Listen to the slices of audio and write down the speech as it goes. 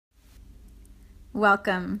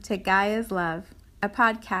Welcome to Gaia's Love, a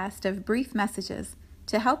podcast of brief messages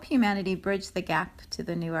to help humanity bridge the gap to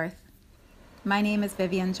the new earth. My name is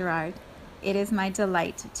Vivian Gerard. It is my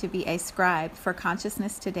delight to be a scribe for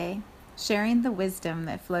consciousness today, sharing the wisdom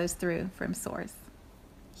that flows through from Source.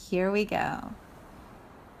 Here we go.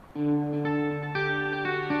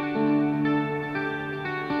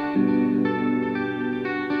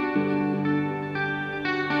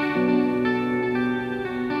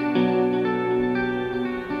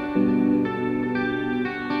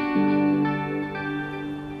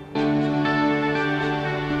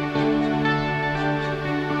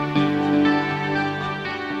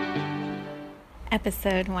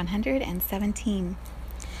 Episode 117.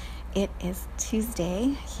 It is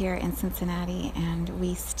Tuesday here in Cincinnati, and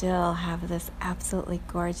we still have this absolutely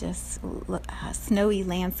gorgeous snowy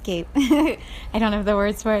landscape. I don't have the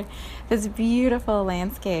words for it. This beautiful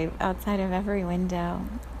landscape outside of every window.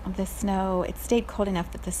 The snow, it stayed cold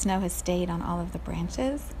enough that the snow has stayed on all of the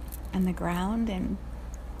branches and the ground, and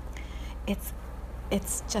it's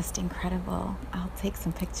just incredible. I'll take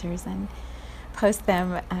some pictures and post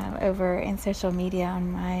them over in social media on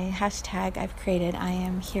my hashtag I've created, I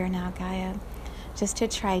am here now Gaia, just to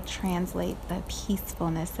try translate the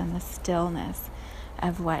peacefulness and the stillness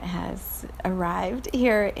of what has arrived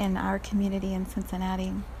here in our community in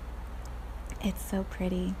Cincinnati. It's so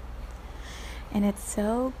pretty and it's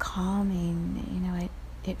so calming. You know,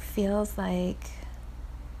 it feels like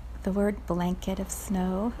the word blanket of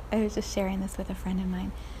snow. I was just sharing this with a friend of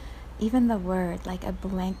mine. Even the word, like a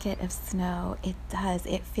blanket of snow,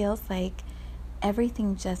 it feels like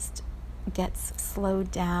everything just gets slowed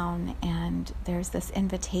down, and there's this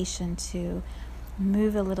invitation to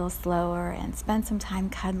move a little slower and spend some time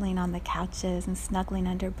cuddling on the couches and snuggling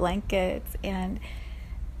under blankets and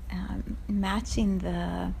matching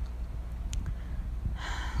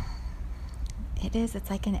it's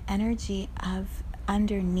like an energy of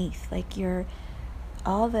underneath, like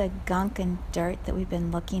all the gunk and dirt that we've been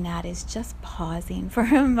looking at is just pausing for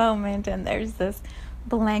a moment, and there's this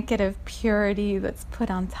blanket of purity that's put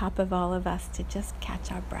on top of all of us to just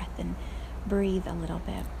catch our breath and breathe a little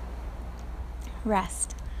bit.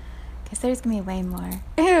 Rest, because there's going to be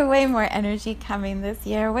way more energy coming this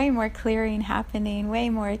year, way more clearing happening, way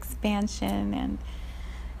more expansion. And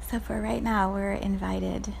so for right now, we're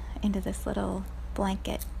invited into this little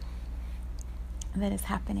blanket that is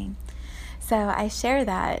happening. So I share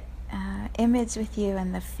that image with you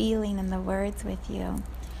and the feeling and the words with you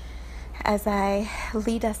as I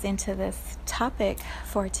lead us into this topic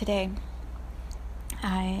for today.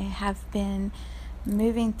 I have been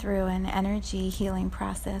moving through an energy healing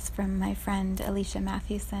process from my friend Alicia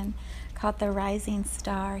Mathewson called the Rising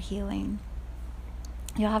Star Healing.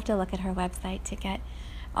 You'll have to look at her website to get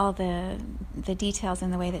all the details in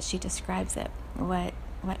the way that she describes it.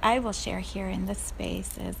 What I will share here in this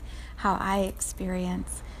space is how I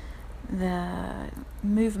experience the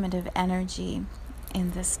movement of energy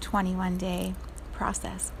in this 21-day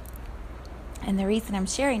process. And the reason I'm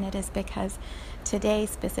sharing it is because today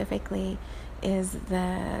specifically is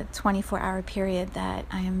the 24-hour period that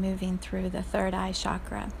I am moving through the third eye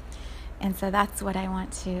chakra. And so that's what I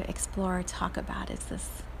want to explore, talk about, is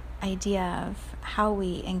this idea of how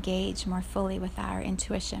we engage more fully with our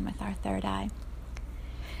intuition, with our third eye.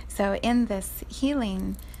 So in this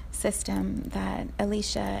healing system that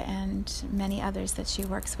Alicia and many others that she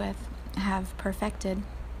works with have perfected,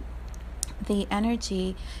 the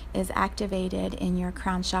energy is activated in your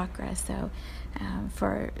crown chakra. So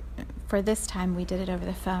for this time, we did it over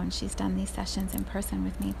the phone. She's done these sessions in person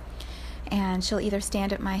with me. And she'll either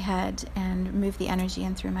stand at my head and move the energy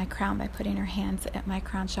in through my crown by putting her hands at my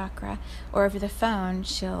crown chakra, or over the phone,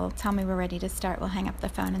 she'll tell me we're ready to start. We'll hang up the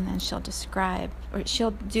phone, and then she'll describe, or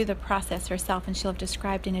she'll do the process herself, and she'll have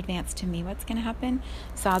described in advance to me what's going to happen,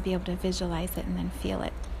 so I'll be able to visualize it and then feel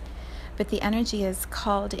it. But the energy is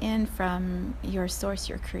called in from your source,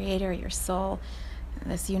 your creator, your soul,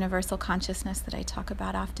 this universal consciousness that I talk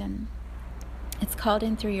about often. It's called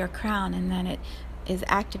in through your crown, and then it is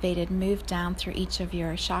activated, moved down through each of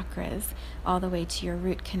your chakras all the way to your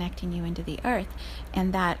root, connecting you into the earth.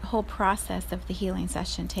 And that whole process of the healing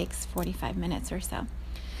session takes 45 minutes or so.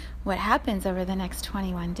 What happens over the next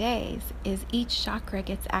 21 days is each chakra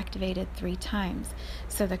gets activated 3 times.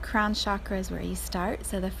 So the crown chakra is where you start.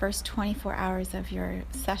 So the first 24 hours of your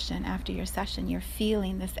session, after your session, you're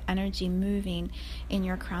feeling this energy moving in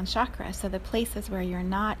your crown chakra. So the places where you're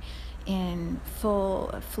not in full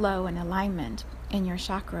flow and alignment in your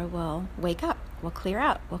chakra will wake up, will clear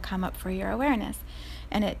out, will come up for your awareness.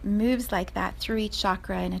 And it moves like that through each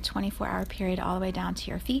chakra in a 24-hour period all the way down to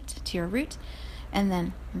your feet, to your root, and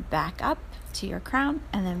then back up to your crown,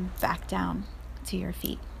 and then back down to your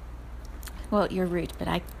feet. Well, your root, but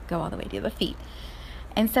I go all the way to the feet.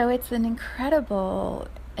 And so it's an incredible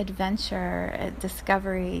adventure, a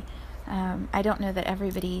discovery. I don't know that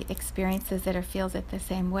everybody experiences it or feels it the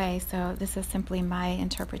same way, so this is simply my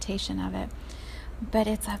interpretation of it. But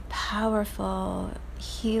it's a powerful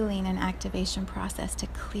healing and activation process to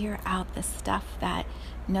clear out the stuff that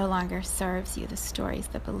no longer serves you, the stories,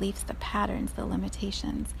 the beliefs, the patterns, the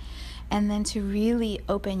limitations. And then to really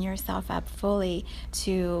open yourself up fully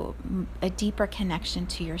to a deeper connection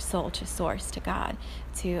to your soul, to source, to God,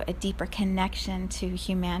 to a deeper connection to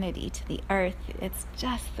humanity, to the earth. It's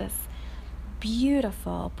just this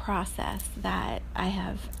beautiful process that I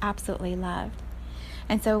have absolutely loved.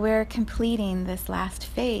 And so we're completing this last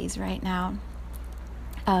phase right now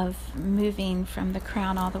of moving from the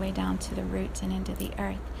crown all the way down to the root and into the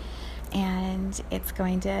earth. And it's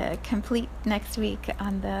going to complete next week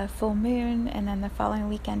on the full moon, and then the following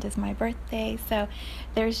weekend is my birthday. So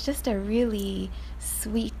there's just a really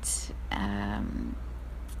sweet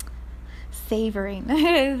savoring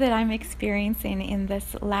that I'm experiencing in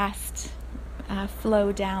this last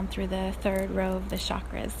flow down through the third row of the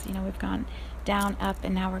chakras. We've gone down, up,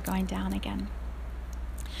 and now we're going down again.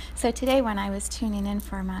 So today when I was tuning in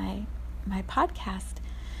for my podcast,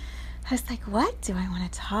 I was like, what do I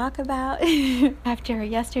want to talk about? After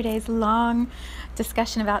yesterday's long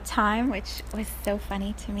discussion about time, which was so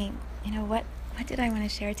funny to me, what did I want to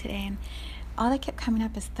share today? And all that kept coming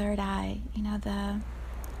up is third eye,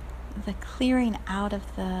 the clearing out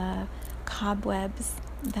of the cobwebs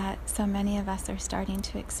that so many of us are starting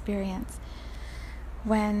to experience.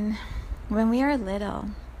 When we are little,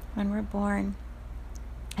 when we're born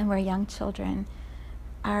and we're young children,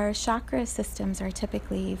 our chakra systems are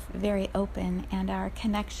typically very open, and our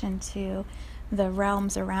connection to the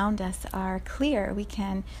realms around us are clear. We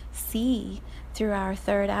can see through our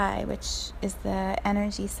third eye, which is the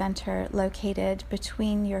energy center located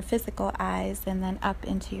between your physical eyes and then up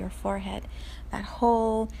into your forehead. That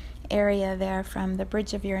whole area there from the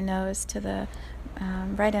bridge of your nose to the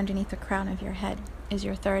right underneath the crown of your head is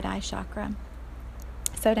your third eye chakra.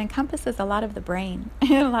 So it encompasses a lot of the brain,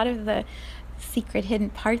 a lot of the secret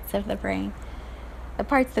hidden parts of the brain, the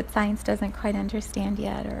parts that science doesn't quite understand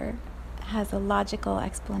yet or has a logical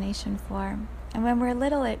explanation for. And when we're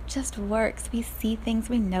little, it just works. We see things,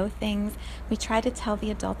 we know things, we try to tell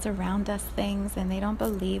the adults around us things, and they don't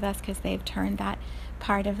believe us because they've turned that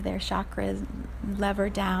part of their chakras lever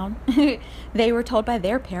down. They were told by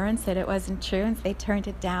their parents that it wasn't true, and so they turned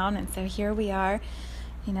it down. And so here we are,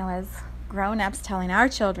 as grown-ups telling our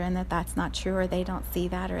children that that's not true, or they don't see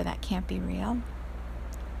that, or that can't be real.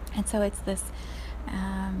 And so it's this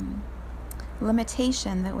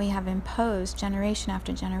limitation that we have imposed generation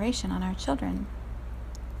after generation on our children.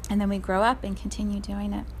 And then we grow up and continue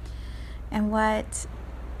doing it. And what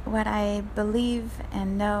I believe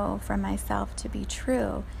and know for myself to be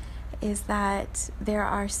true is that there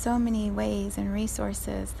are so many ways and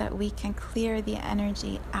resources that we can clear the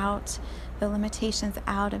energy out, the limitations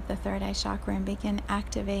out of the third eye chakra, and begin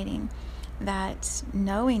activating that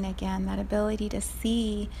knowing again, that ability to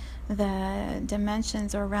see the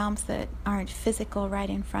dimensions or realms that aren't physical right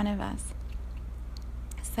in front of us.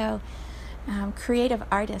 So creative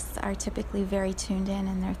artists are typically very tuned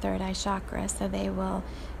in their third eye chakra, so they will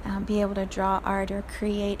be able to draw art or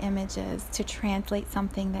create images to translate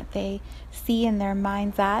something that they see in their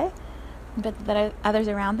mind's eye, but that others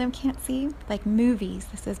around them can't see. Like movies,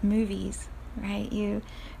 this is movies, right?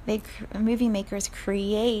 Movie makers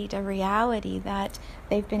create a reality that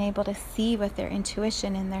they've been able to see with their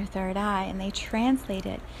intuition in their third eye, and they translate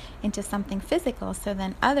it into something physical, so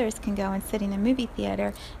then others can go and sit in a movie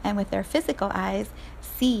theater and with their physical eyes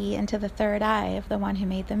see into the third eye of the one who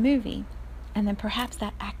made the movie. And then perhaps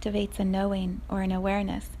that activates a knowing or an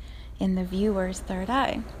awareness in the viewer's third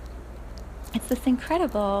eye. It's this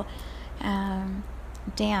incredible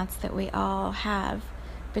dance that we all have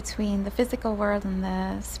between the physical world and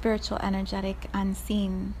the spiritual, energetic,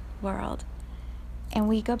 unseen world. And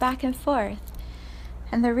we go back and forth.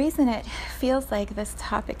 And the reason it feels like this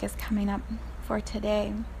topic is coming up for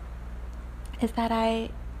today is that I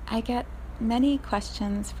get many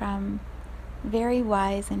questions from very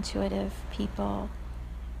wise, intuitive people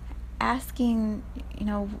asking,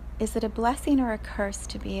 is it a blessing or a curse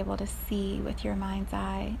to be able to see with your mind's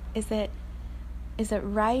eye? Is it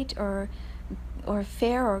right or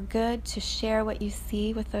fair or good to share what you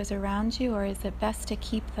see with those around you, or is it best to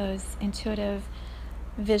keep those intuitive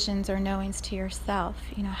visions or knowings to yourself?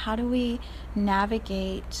 How do we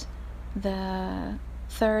navigate the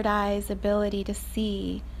third eye's ability to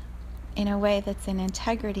see in a way that's in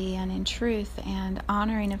integrity and in truth and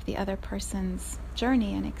honoring of the other person's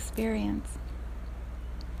journey and experience?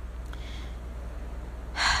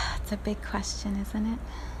 It's a big question, isn't it?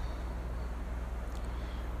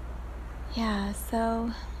 Yeah,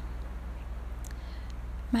 so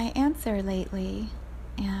my answer lately,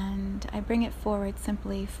 and I bring it forward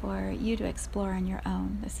simply for you to explore on your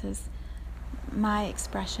own. This is my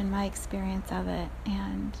expression, my experience of it,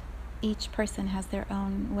 and each person has their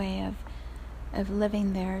own way of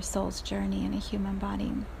living their soul's journey in a human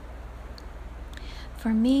body. For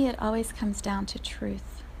me, it always comes down to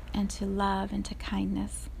truth and to love and to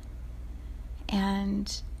kindness.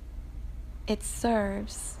 And it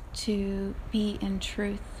serves to be in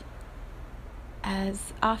truth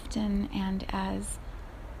as often and as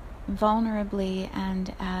vulnerably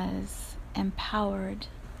and as empowered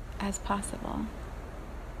as possible.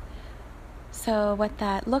 So what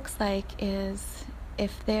that looks like is,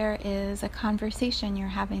 if there is a conversation you're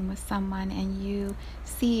having with someone and you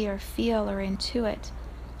see or feel or intuit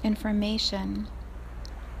information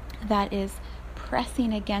that is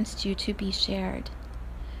pressing against you to be shared,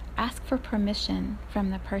 ask for permission from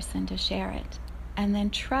the person to share it, and then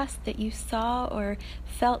trust that you saw or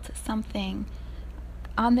felt something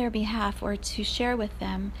on their behalf or to share with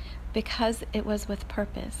them because it was with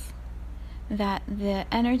purpose. That the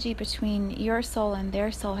energy between your soul and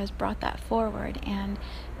their soul has brought that forward, and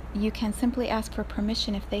you can simply ask for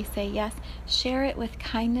permission. If they say yes, share it with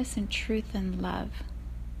kindness and truth and love.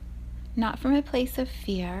 Not from a place of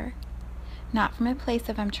fear, not from a place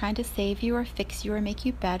of I'm trying to save you or fix you or make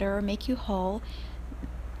you better or make you whole.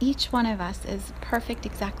 Each one of us is perfect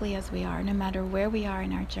exactly as we are, no matter where we are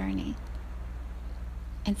in our journey.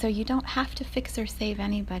 And so you don't have to fix or save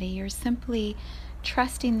anybody. You're simply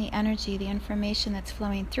trusting the energy, the information that's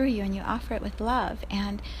flowing through you, and you offer it with love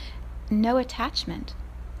and no attachment.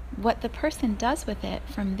 What the person does with it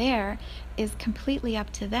from there is completely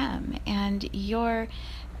up to them, and your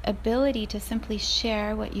ability to simply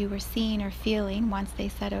share what you were seeing or feeling once they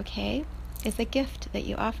said okay is a gift that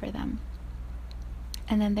you offer them.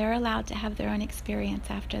 And then they're allowed to have their own experience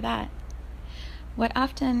after that. What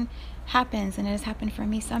often happens, and it has happened for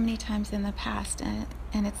me so many times in the past,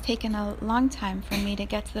 and it's taken a long time for me to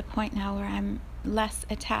get to the point now where I'm less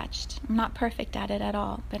attached. I'm not perfect at it at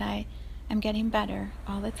all, but I'm getting better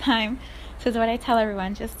all the time. So is what I tell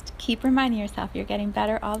everyone, just keep reminding yourself you're getting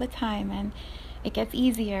better all the time, and it gets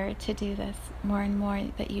easier to do this more and more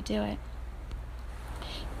that you do it.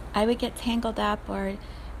 I would get tangled up or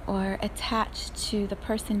attached to the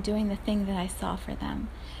person doing the thing that I saw for them,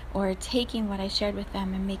 or taking what I shared with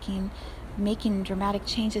them and making dramatic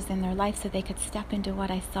changes in their life so they could step into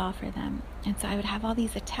what I saw for them. And so I would have all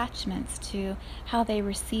these attachments to how they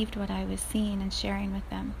received what I was seeing and sharing with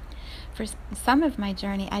them. For some of my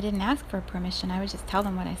journey, I didn't ask for permission. I would just tell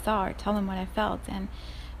them what I saw or tell them what I felt, and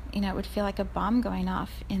it would feel like a bomb going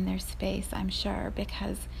off in their space, I'm sure,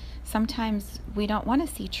 because sometimes we don't want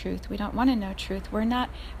to see truth. We don't want to know truth. We're not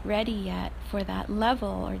ready yet for that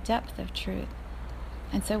level or depth of truth.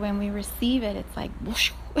 And so when we receive it, it's like,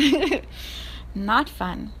 whoosh, not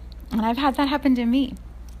fun. And I've had that happen to me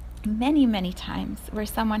many, many times, where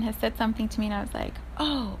someone has said something to me and I was like,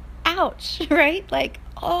 oh, ouch, right? Like,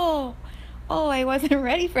 oh, I wasn't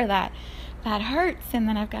ready for that. That hurts. And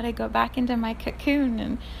then I've got to go back into my cocoon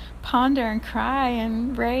and ponder and cry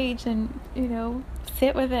and rage and,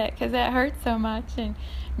 sit with it because it hurts so much, and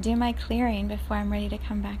do my clearing before I'm ready to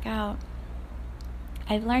come back out.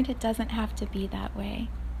 I've learned it doesn't have to be that way.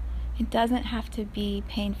 It doesn't have to be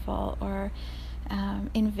painful or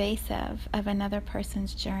invasive of another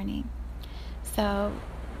person's journey. So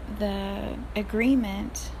the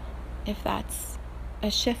agreement, if that's a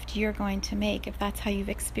shift you're going to make, if that's how you've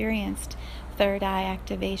experienced third eye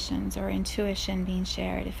activations or intuition being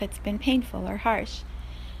shared, if it's been painful or harsh,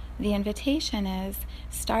 the invitation is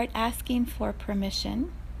start asking for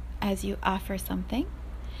permission as you offer something,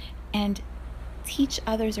 and teach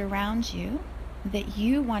others around you that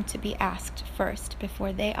you want to be asked first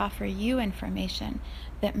before they offer you information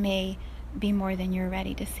that may be more than you're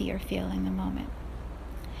ready to see or feel in the moment.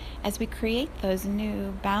 As we create those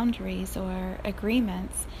new boundaries or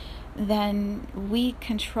agreements, then we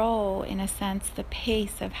control, in a sense, the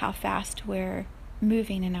pace of how fast we're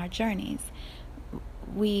moving in our journeys.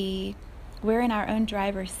 We're in our own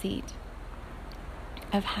driver's seat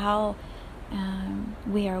of how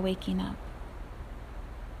we are waking up.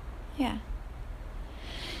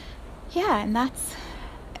 And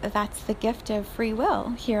that's the gift of free will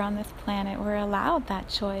here on this planet. We're allowed that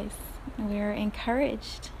choice. We're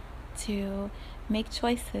encouraged to make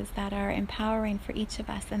choices that are empowering for each of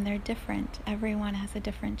us, and they're different. Everyone has a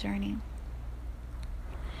different journey.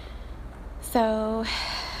 So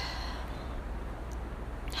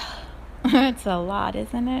it's a lot,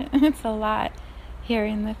 isn't it? It's a lot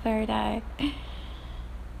hearing the third eye.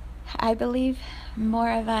 I believe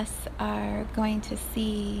more of us are going to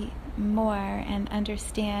see more and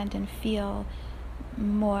understand and feel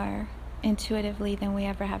more intuitively than we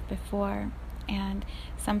ever have before. And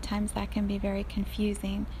sometimes that can be very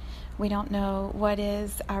confusing. We don't know what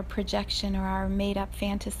is our projection or our made-up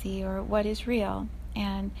fantasy or what is real.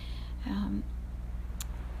 And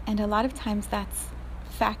a lot of times that's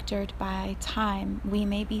factored by time. We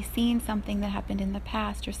may be seeing something that happened in the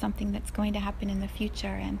past or something that's going to happen in the future,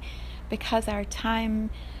 and because our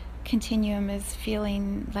time continuum is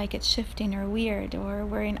feeling like it's shifting or weird, or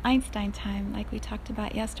we're in Einstein time like we talked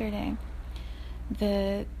about yesterday,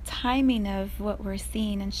 the timing of what we're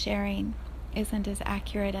seeing and sharing isn't as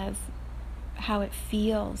accurate as how it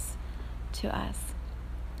feels to us.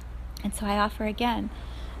 And so I offer again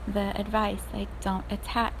the advice, like, don't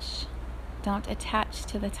attach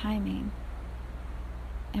to the timing.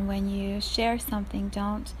 And when you share something,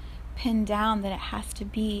 don't pin down that it has to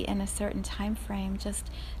be in a certain time frame. Just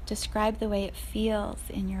describe the way it feels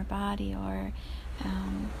in your body, or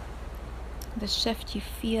the shift you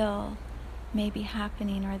feel may be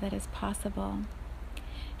happening or that is possible.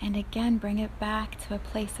 And again, bring it back to a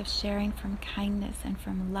place of sharing from kindness and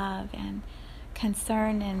from love and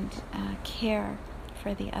concern and care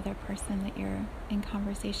for the other person that you're in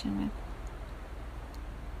conversation with.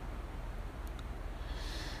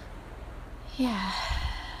 Yeah,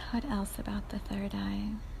 what else about the third eye?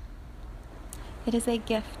 It is a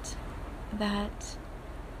gift that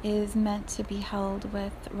is meant to be held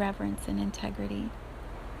with reverence and integrity.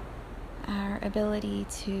 Our ability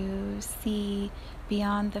to see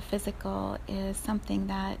beyond the physical is something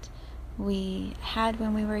that we had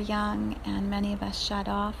when we were young, and many of us shut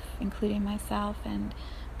off, including myself, and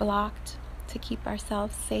blocked to keep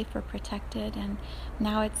ourselves safe or protected. And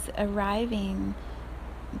now it's arriving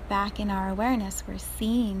back in our awareness. We're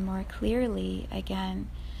seeing more clearly again.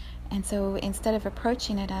 And so instead of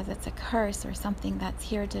approaching it as it's a curse or something that's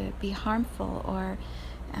here to be harmful or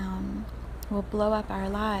will blow up our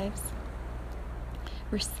lives,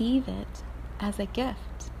 receive it as a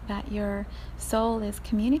gift that your soul is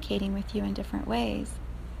communicating with you in different ways,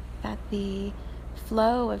 that the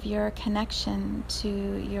flow of your connection to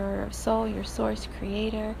your soul, your source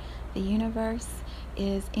creator, the universe,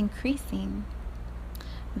 is increasing.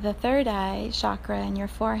 The third eye chakra in your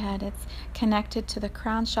forehead, it's connected to the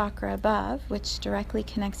crown chakra above, which directly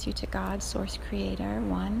connects you to God, source creator,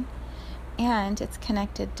 one. And it's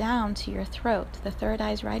connected down to your throat. The third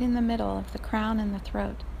eye is right in the middle of the crown and the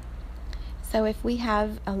throat. So if we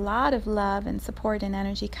have a lot of love and support and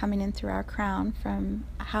energy coming in through our crown from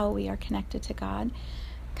how we are connected to God,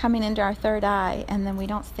 coming into our third eye, and then we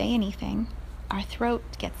don't say anything, our throat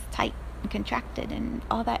gets tight and contracted, and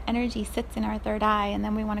all that energy sits in our third eye, and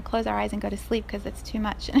then we want to close our eyes and go to sleep because it's too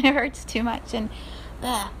much and it hurts too much, and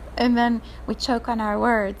then we choke on our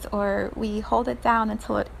words, or we hold it down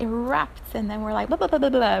until it erupts, and then we're like blah blah blah blah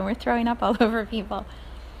blah, and we're throwing up all over people.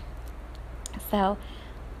 So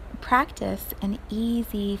practice an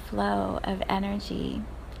easy flow of energy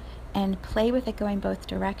and play with it going both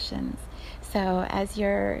directions. So as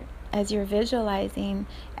you're visualizing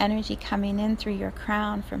energy coming in through your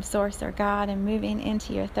crown from source or God and moving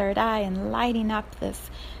into your third eye and lighting up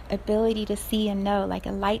this ability to see and know, like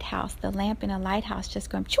a lighthouse, the lamp in a lighthouse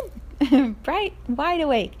just going bright, wide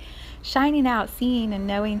awake, shining out, seeing and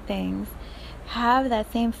knowing things. Have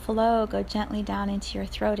that same flow go gently down into your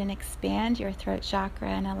throat and expand your throat chakra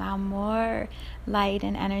and allow more light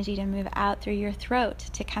and energy to move out through your throat,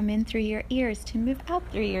 to come in through your ears, to move out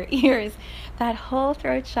through your ears. That whole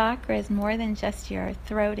throat chakra is more than just your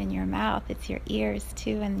throat and your mouth. It's your ears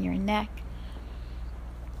too, and your neck.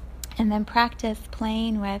 And then practice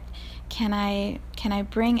playing with, can I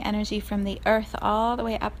bring energy from the earth all the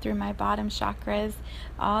way up through my bottom chakras,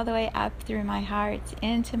 all the way up through my heart,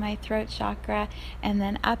 into my throat chakra, and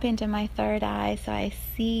then up into my third eye, so I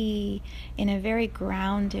see in a very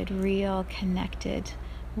grounded, real, connected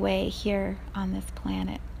way here on this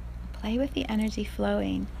planet. Play with the energy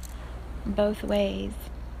flowing both ways.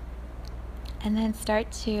 And then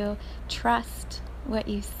start to trust what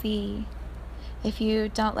you see. If you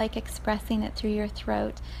don't like expressing it through your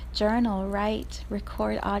throat, journal, write,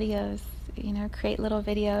 record audios, create little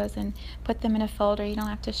videos and put them in a folder. You don't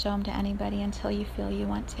have to show them to anybody until you feel you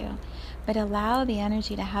want to. But allow the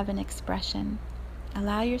energy to have an expression.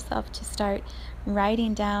 Allow yourself to start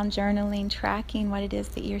writing down, journaling, tracking what it is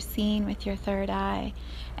that you're seeing with your third eye,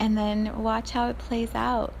 and then watch how it plays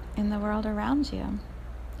out in the world around you.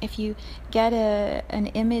 If you get an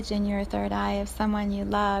image in your third eye of someone you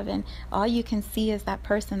love and all you can see is that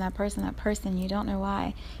person, you don't know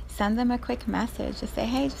why, send them a quick message. Just say,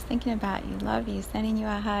 hey, just thinking about you, love you, sending you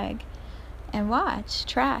a hug. And watch,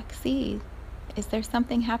 track, see, is there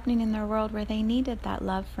something happening in their world where they needed that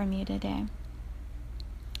love from you today?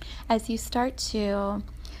 As you start to,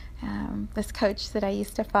 this coach that I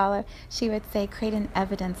used to follow, she would say, create an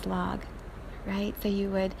evidence log, right? So you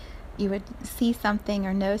would see something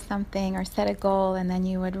or know something or set a goal, and then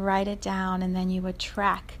you would write it down, and then you would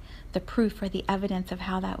track the proof or the evidence of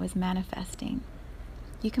how that was manifesting.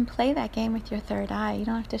 You can play that game with your third eye. You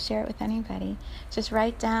don't have to share it with anybody. Just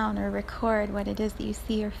write down or record what it is that you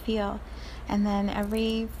see or feel. And then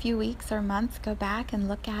every few weeks or months, go back and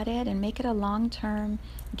look at it and make it a long-term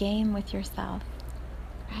game with yourself,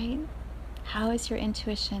 right? How is your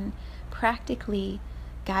intuition practically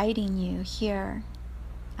guiding you here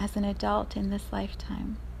as an adult in this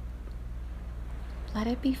lifetime? Let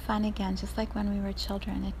it be fun again, just like when we were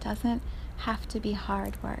children. It doesn't have to be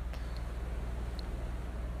hard work.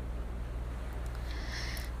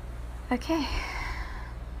 Okay,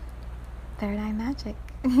 third eye magic.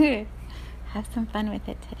 Have some fun with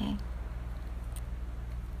it today.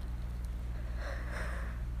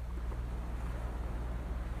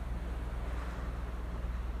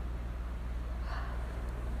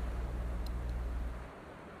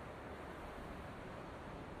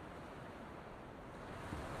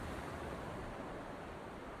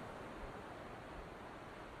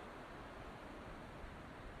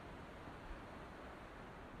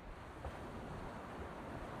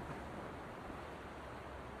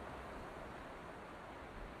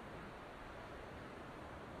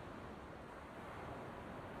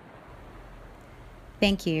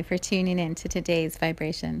 Thank you for tuning in to today's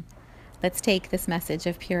vibration. Let's take this message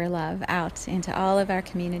of pure love out into all of our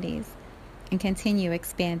communities and continue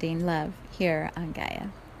expanding love here on Gaia.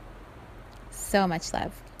 So much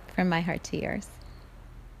love from my heart to yours.